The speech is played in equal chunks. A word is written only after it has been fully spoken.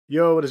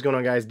Yo, what is going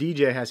on, guys?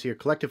 DJ Hess here,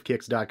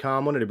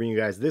 CollectiveKicks.com. Wanted to bring you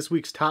guys this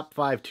week's Top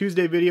 5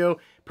 Tuesday video.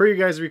 Per your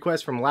guys'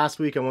 request from last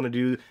week, I want to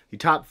do the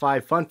top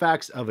 5 fun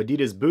facts of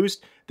Adidas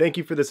Boost. Thank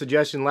you for the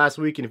suggestion last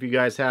week, and if you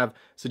guys have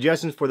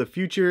suggestions for the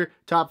future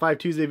Top 5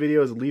 Tuesday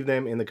videos, leave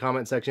them in the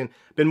comment section.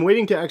 Been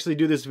waiting to actually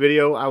do this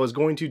video. I was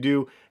going to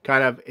do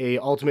kind of a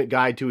ultimate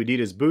guide to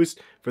Adidas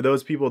Boost for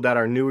those people that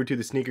are newer to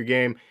the sneaker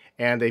game,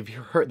 and they've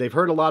heard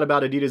a lot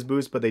about Adidas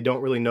Boost, but they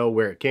don't really know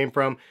where it came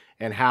from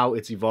and how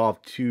it's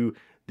evolved to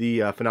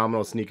the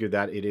phenomenal sneaker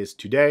that it is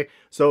today.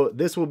 So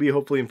this will be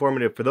hopefully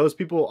informative for those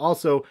people.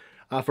 Also,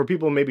 for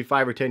people maybe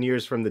 5 or 10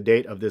 years from the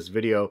date of this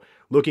video,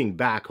 looking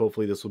back,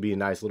 hopefully this will be a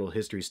nice little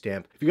history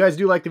stamp. If you guys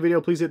do like the video,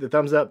 please hit the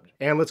thumbs up,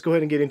 and let's go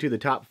ahead and get into the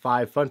top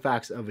 5 fun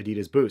facts of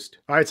Adidas Boost.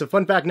 All right, so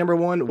fun fact number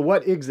 1,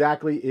 what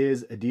exactly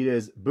is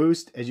Adidas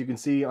Boost? As you can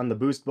see on the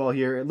Boost ball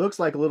here, it looks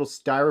like a little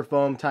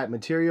styrofoam type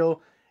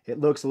material. It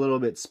looks a little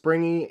bit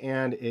springy,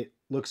 and it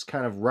looks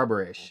kind of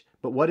rubberish.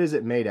 But what is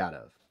it made out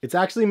of? It's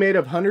actually made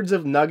of hundreds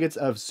of nuggets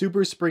of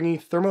super springy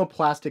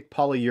thermoplastic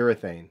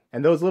polyurethane.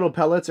 And those little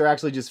pellets are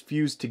actually just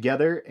fused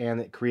together,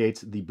 and it creates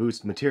the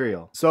Boost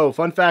material. So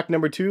fun fact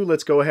number 2,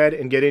 let's go ahead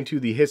and get into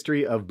the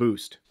history of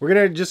Boost. We're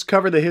gonna just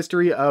cover the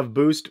history of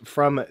Boost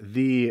from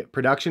the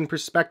production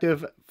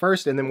perspective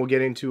first, and then we'll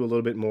get into a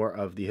little bit more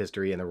of the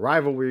history and the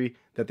rivalry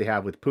that they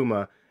have with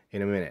Puma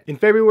in a minute. In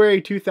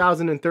February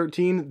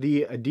 2013,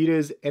 the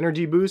Adidas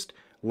Energy Boost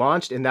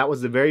launched, and that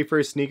was the very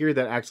first sneaker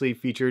that actually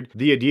featured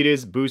the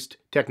Adidas Boost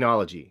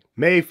technology.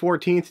 May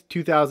 14th,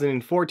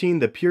 2014,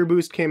 the Pure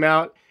Boost came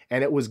out,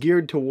 and it was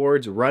geared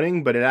towards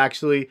running, but it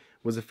actually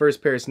was the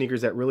first pair of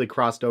sneakers that really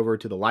crossed over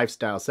to the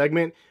lifestyle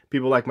segment.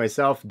 People like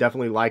myself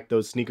definitely like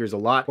those sneakers a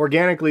lot.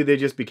 Organically, they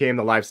just became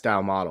the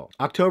lifestyle model.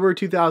 October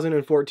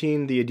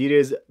 2014, the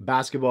Adidas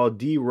Baskelball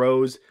D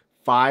Rose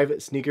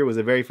 5 sneaker was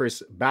the very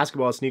first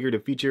basketball sneaker to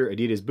feature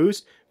Adidas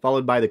Boost,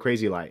 followed by the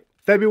Crazy Light.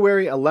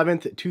 February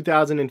 11th,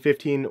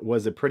 2015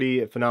 was a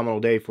pretty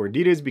phenomenal day for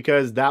Adidas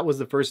because that was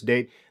the first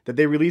date that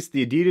they released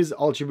the Adidas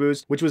Ultra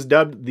Boost, which was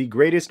dubbed the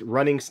greatest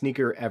running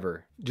sneaker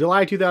ever.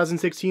 July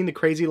 2016, the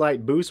Crazy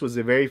Light Boost was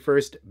the very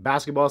first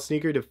basketball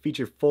sneaker to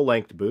feature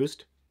full-length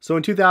Boost. So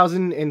in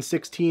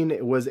 2016,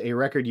 it was a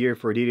record year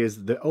for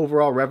Adidas. The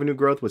overall revenue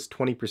growth was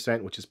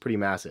 20%, which is pretty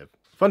massive.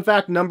 Fun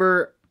fact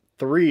number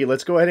 3,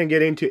 let's go ahead and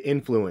get into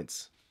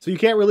influence. So you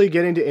can't really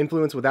get into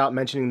influence without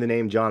mentioning the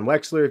name John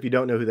Wexler. If you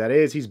don't know who that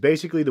is, he's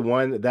basically the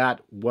one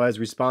that was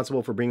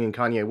responsible for bringing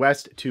Kanye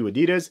West to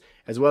Adidas,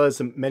 as well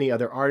as many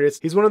other artists.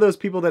 He's one of those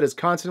people that is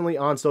constantly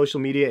on social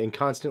media and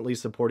constantly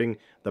supporting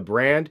the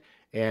brand,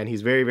 and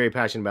he's very, very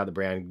passionate about the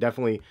brand.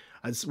 Definitely,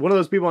 it's one of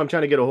those people I'm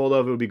trying to get a hold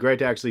of. It would be great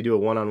to actually do a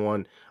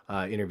one-on-one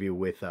interview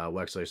with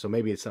Wexler, so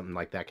maybe it's something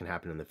like that can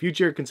happen in the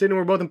future, considering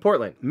we're both in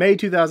Portland. May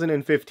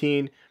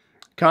 2015,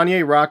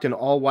 Kanye rocked an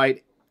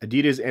all-white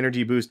Adidas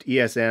Energy Boost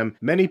ESM.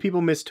 Many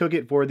people mistook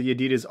it for the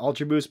Adidas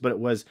Ultra Boost, but it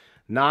was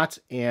not,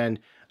 and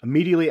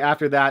immediately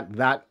after that,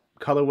 that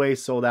colorway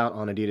sold out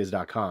on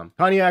adidas.com.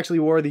 Kanye actually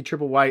wore the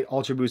triple white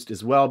Ultra Boost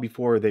as well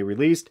before they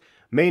released.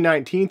 May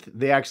 19th,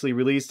 they actually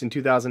released in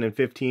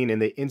 2015, and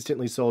they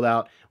instantly sold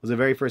out. It was the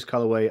very first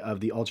colorway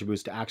of the Ultra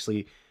Boost to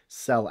actually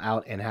sell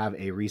out and have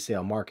a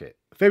resale market.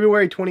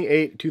 February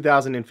 28,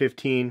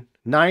 2015,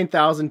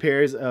 9,000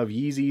 pairs of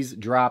Yeezys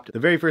dropped. The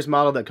very first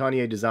model that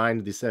Kanye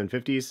designed, the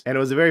 750s, and it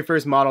was the very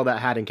first model that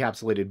had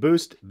encapsulated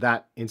Boost.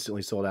 That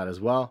instantly sold out as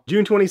well.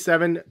 June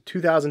 27,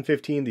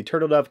 2015, the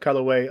Turtle Dove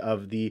colorway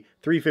of the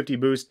 350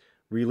 Boost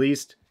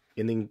released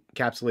in the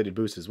encapsulated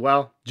Boost as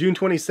well. June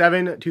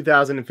 27,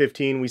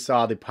 2015, we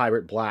saw the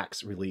Pirate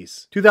Blacks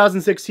release.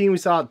 2016, we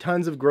saw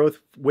tons of growth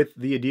with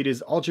the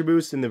Adidas Ultra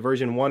Boost in the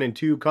version 1 and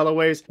 2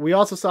 colorways. We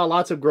also saw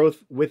lots of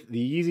growth with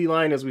the Yeezy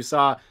line, as we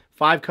saw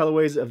 5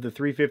 colorways of the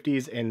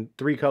 350s and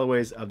 3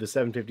 colorways of the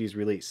 750s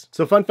release.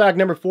 So fun fact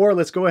number 4,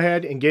 let's go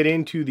ahead and get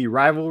into the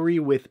rivalry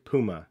with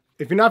Puma.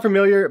 If you're not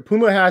familiar,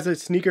 Puma has a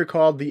sneaker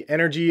called the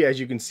Energy,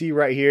 as you can see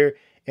right here,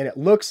 and it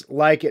looks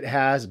like it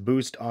has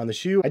Boost on the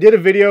shoe. I did a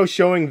video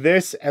showing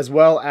this, as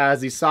well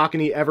as the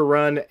Saucony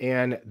Everrun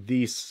and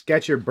the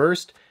Skechers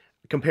Burst,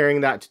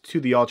 comparing that to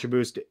the Ultra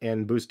Boost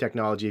and Boost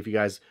technology. If you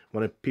guys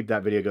want to peep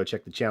that video, go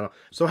check the channel.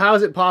 So how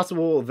is it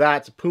possible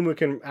that Puma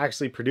can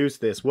actually produce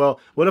this? Well,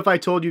 what if I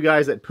told you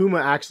guys that Puma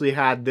actually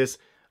had this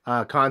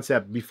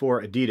concept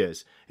before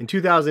Adidas? In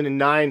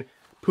 2009,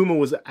 Puma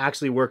was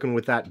actually working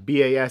with that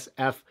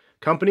BASF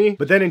company,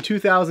 but then in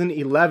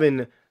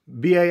 2011,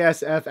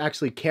 BASF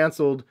actually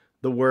canceled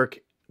the work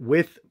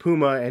with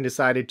Puma and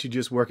decided to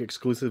just work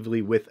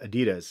exclusively with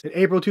Adidas. In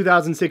April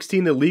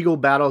 2016, the legal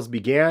battles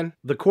began.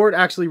 The court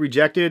actually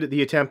rejected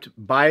the attempt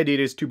by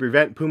Adidas to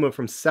prevent Puma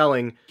from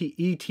selling the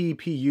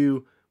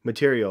ETPU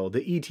material.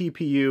 The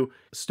ETPU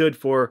stood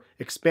for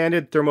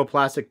Expanded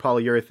Thermoplastic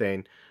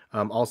Polyurethane,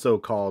 also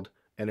called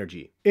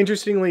Energy.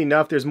 Interestingly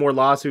enough, there's more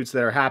lawsuits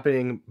that are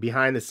happening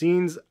behind the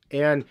scenes,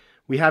 and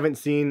we haven't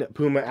seen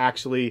Puma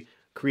actually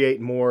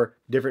create more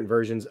different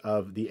versions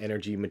of the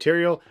Energy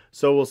material.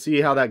 So we'll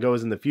see how that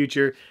goes in the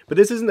future. But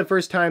this isn't the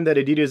first time that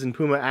Adidas and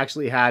Puma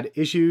actually had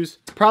issues.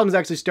 Problems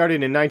actually started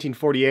in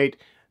 1948.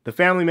 The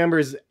family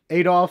members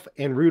Adolf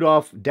and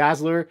Rudolf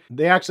Dassler,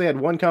 they actually had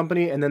one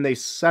company and then they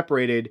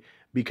separated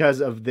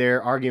because of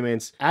their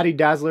arguments. Adi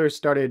Dassler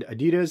started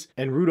Adidas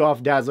and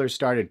Rudolf Dassler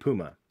started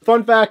Puma.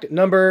 Fun fact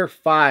number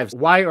 5,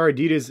 why are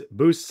Adidas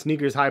Boost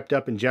sneakers hyped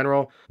up in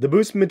general? The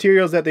Boost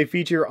materials that they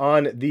feature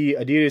on the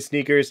Adidas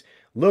sneakers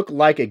look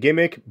like a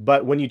gimmick,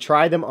 but when you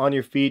try them on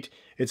your feet,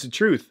 it's the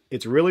truth.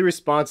 It's really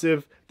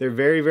responsive. They're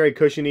very, very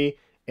cushiony,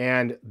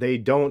 and they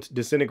don't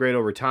disintegrate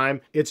over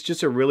time. It's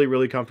just a really,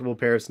 really comfortable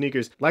pair of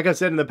sneakers. Like I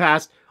said in the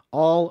past,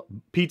 all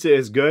pizza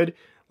is good.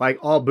 Like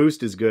all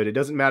Boost is good. It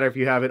doesn't matter if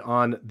you have it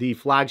on the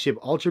flagship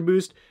Ultra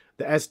Boost,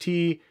 the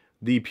ST,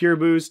 the Pure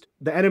Boost.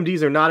 The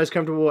NMDs are not as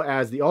comfortable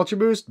as the Ultra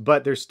Boost,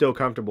 but they're still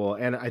comfortable.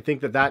 And I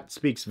think that that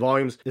speaks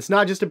volumes. It's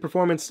not just a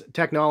performance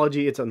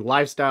technology, it's a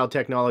lifestyle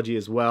technology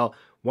as well.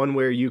 One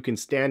where you can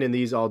stand in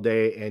these all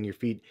day and your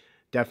feet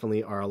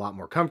definitely are a lot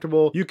more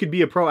comfortable. You could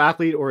be a pro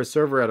athlete or a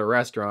server at a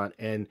restaurant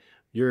and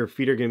your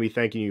feet are going to be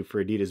thanking you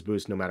for Adidas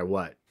Boost no matter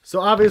what. So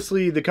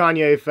obviously the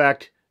Kanye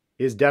effect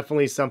is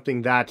definitely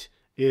something that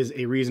is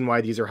a reason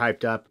why these are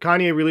hyped up.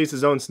 Kanye released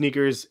his own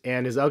sneakers,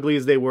 and as ugly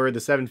as they were, the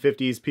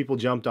 750s, people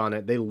jumped on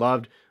it. They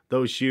loved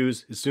those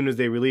shoes as soon as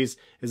they released,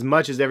 as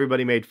much as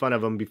everybody made fun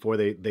of them before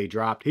they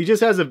dropped. He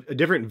just has a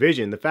different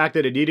vision. The fact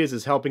that Adidas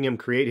is helping him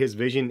create his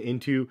vision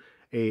into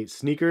a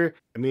sneaker,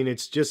 I mean,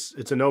 it's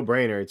a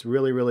no-brainer. It's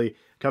really, really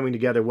coming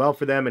together well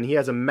for them, and he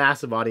has a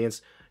massive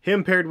audience.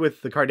 Him paired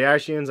with the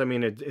Kardashians, I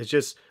mean, it's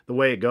just the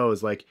way it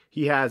goes. Like,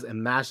 he has a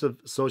massive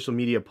social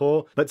media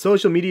pull. But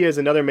social media is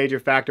another major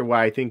factor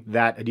why I think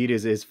that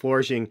Adidas is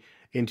flourishing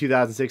in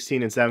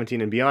 2016 and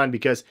 17 and beyond,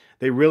 because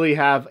they really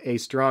have a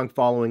strong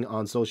following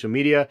on social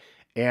media,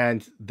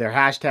 and their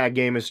hashtag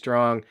game is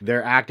strong.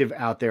 They're active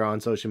out there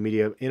on social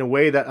media in a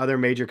way that other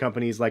major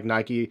companies like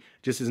Nike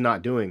just is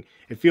not doing.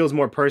 It feels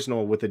more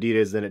personal with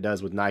Adidas than it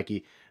does with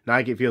Nike.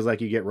 Nike, it feels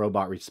like you get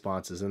robot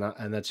responses,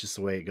 and that's just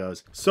the way it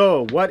goes.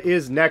 So what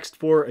is next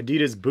for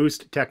Adidas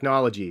Boost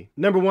technology?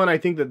 Number one, I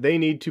think that they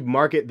need to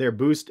market their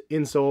Boost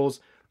insoles.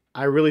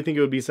 I really think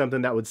it would be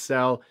something that would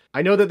sell.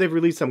 I know that they've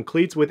released some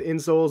cleats with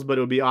insoles, but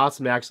it would be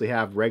awesome to actually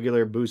have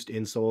regular Boost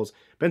insoles.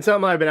 Been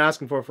something I've been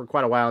asking for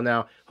quite a while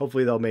now.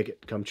 Hopefully they'll make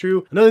it come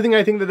true. Another thing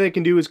I think that they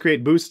can do is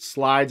create Boost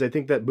slides. I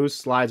think that Boost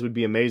slides would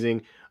be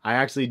amazing. I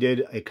actually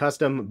did a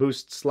custom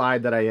Boost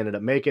slide that I ended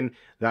up making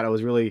that I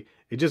was really,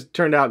 it just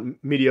turned out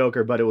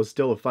mediocre, but it was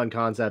still a fun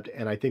concept,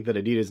 and I think that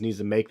Adidas needs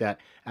to make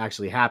that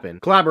actually happen.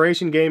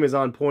 Collaboration game is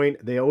on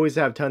point. They always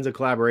have tons of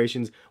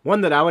collaborations.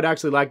 One that I would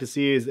actually like to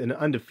see is an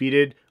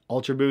undefeated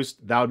Ultra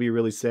Boost. That would be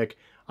really sick.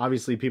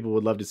 Obviously, people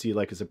would love to see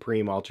like a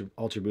Supreme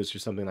Ultra Boost or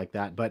something like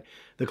that. But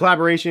the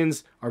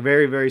collaborations are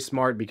very, very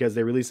smart because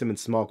they release them in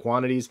small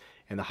quantities,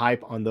 and the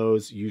hype on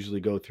those usually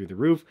go through the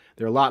roof.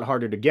 They're a lot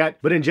harder to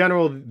get, but in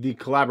general, the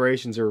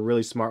collaborations are a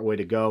really smart way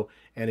to go,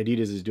 and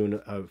Adidas is doing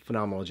a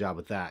phenomenal job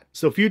with that.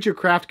 So future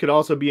craft could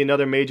also be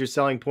another major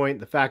selling point.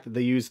 The fact that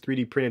they use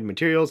 3D printed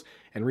materials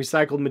and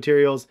recycled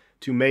materials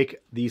to make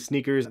these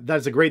sneakers.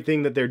 That's a great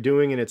thing that they're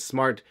doing, and it's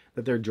smart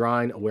that they're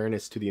drawing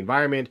awareness to the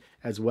environment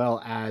as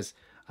well as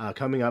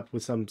coming up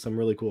with some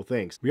really cool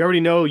things. We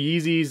already know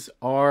Yeezys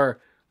are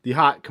the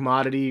hot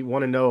commodity.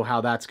 Want to know how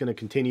that's going to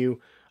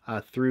continue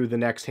through the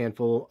next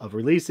handful of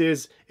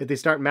releases. If they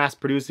start mass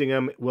producing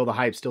them, will the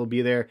hype still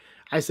be there?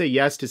 I say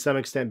yes to some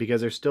extent because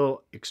they're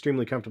still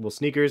extremely comfortable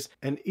sneakers.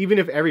 And even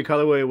if every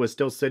colorway was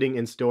still sitting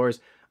in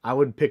stores, I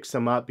would pick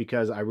some up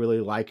because I really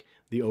like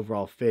the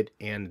overall fit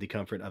and the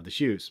comfort of the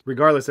shoes,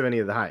 regardless of any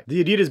of the hype.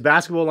 The Adidas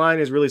Basketball line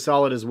is really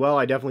solid as well.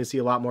 I definitely see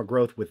a lot more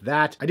growth with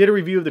that. I did a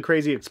review of the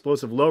Crazy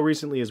Explosive Low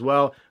recently as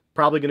well.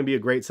 Probably going to be a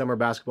great summer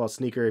basketball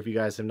sneaker. If you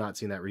guys have not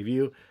seen that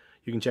review,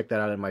 you can check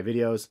that out in my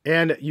videos.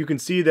 And you can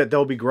see that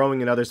they'll be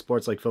growing in other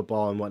sports like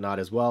football and whatnot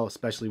as well,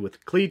 especially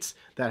with cleats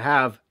that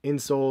have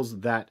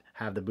insoles that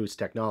have the Boost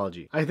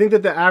technology. I think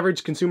that the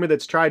average consumer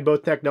that's tried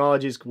both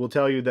technologies will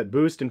tell you that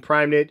Boost and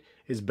PrimeKnit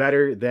is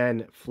better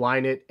than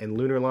Flyknit and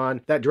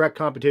Lunarlon. That direct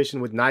competition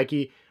with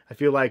Nike, I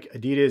feel like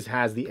Adidas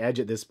has the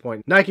edge at this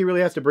point. Nike really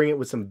has to bring it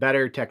with some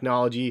better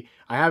technology.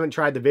 I haven't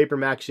tried the Vapor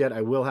Max yet.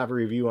 I will have a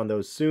review on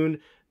those soon.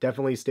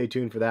 Definitely stay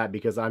tuned for that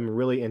because I'm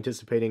really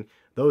anticipating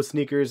those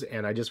sneakers,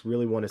 and I just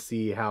really want to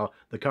see how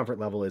the comfort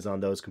level is on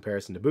those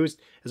comparison to Boost,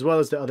 as well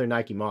as to other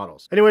Nike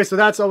models. Anyway, so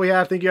that's all we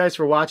have. Thank you guys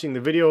for watching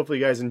the video. Hopefully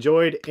you guys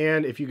enjoyed,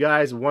 and if you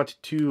guys want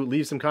to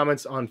leave some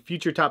comments on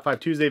future Top 5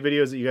 Tuesday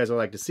videos that you guys would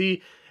like to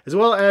see, as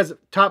well as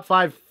top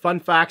 5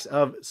 fun facts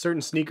of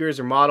certain sneakers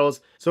or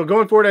models. So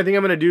going forward, I think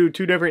I'm going to do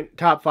 2 different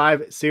top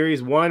 5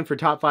 series. One for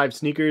top 5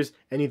 sneakers,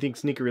 anything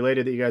sneaker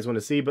related that you guys want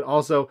to see, but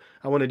also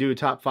I want to do a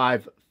top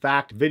 5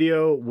 fact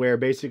video where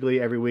basically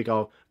every week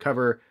I'll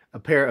cover a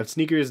pair of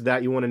sneakers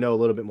that you want to know a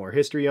little bit more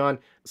history on,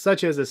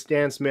 such as the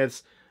Stan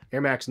Smiths, Air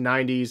Max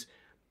 90s,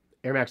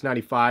 Air Max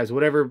 95s,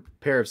 whatever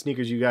pair of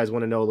sneakers you guys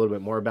want to know a little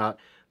bit more about.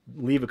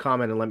 Leave a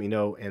comment and let me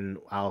know, and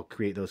I'll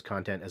create those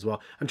content as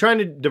well. I'm trying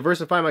to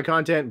diversify my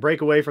content,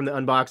 break away from the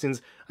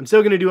unboxings. I'm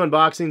still going to do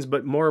unboxings,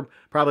 but more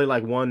probably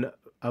like one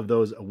of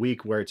those a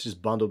week where it's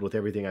just bundled with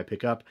everything I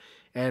pick up.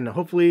 And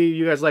hopefully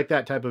you guys like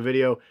that type of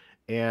video.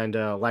 and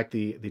like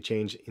the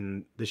change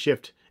in the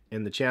shift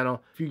in the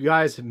channel. If you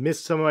guys have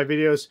missed some of my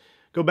videos,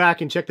 go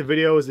back and check the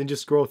videos and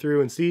just scroll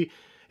through and see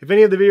if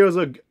any of the videos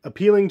look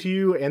appealing to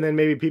you, and then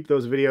maybe peep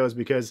those videos,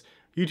 because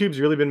YouTube's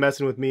really been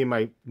messing with me in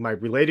my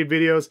related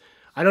videos.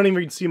 I don't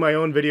even see my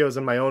own videos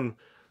on my own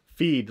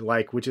feed,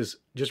 which is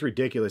just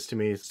ridiculous to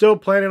me. Still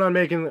planning on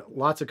making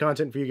lots of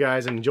content for you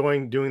guys and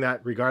enjoying doing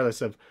that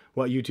regardless of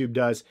what YouTube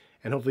does.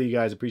 And hopefully you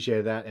guys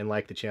appreciate that and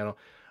like the channel.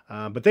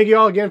 But thank you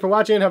all again for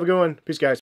watching. Have a good one. Peace, guys.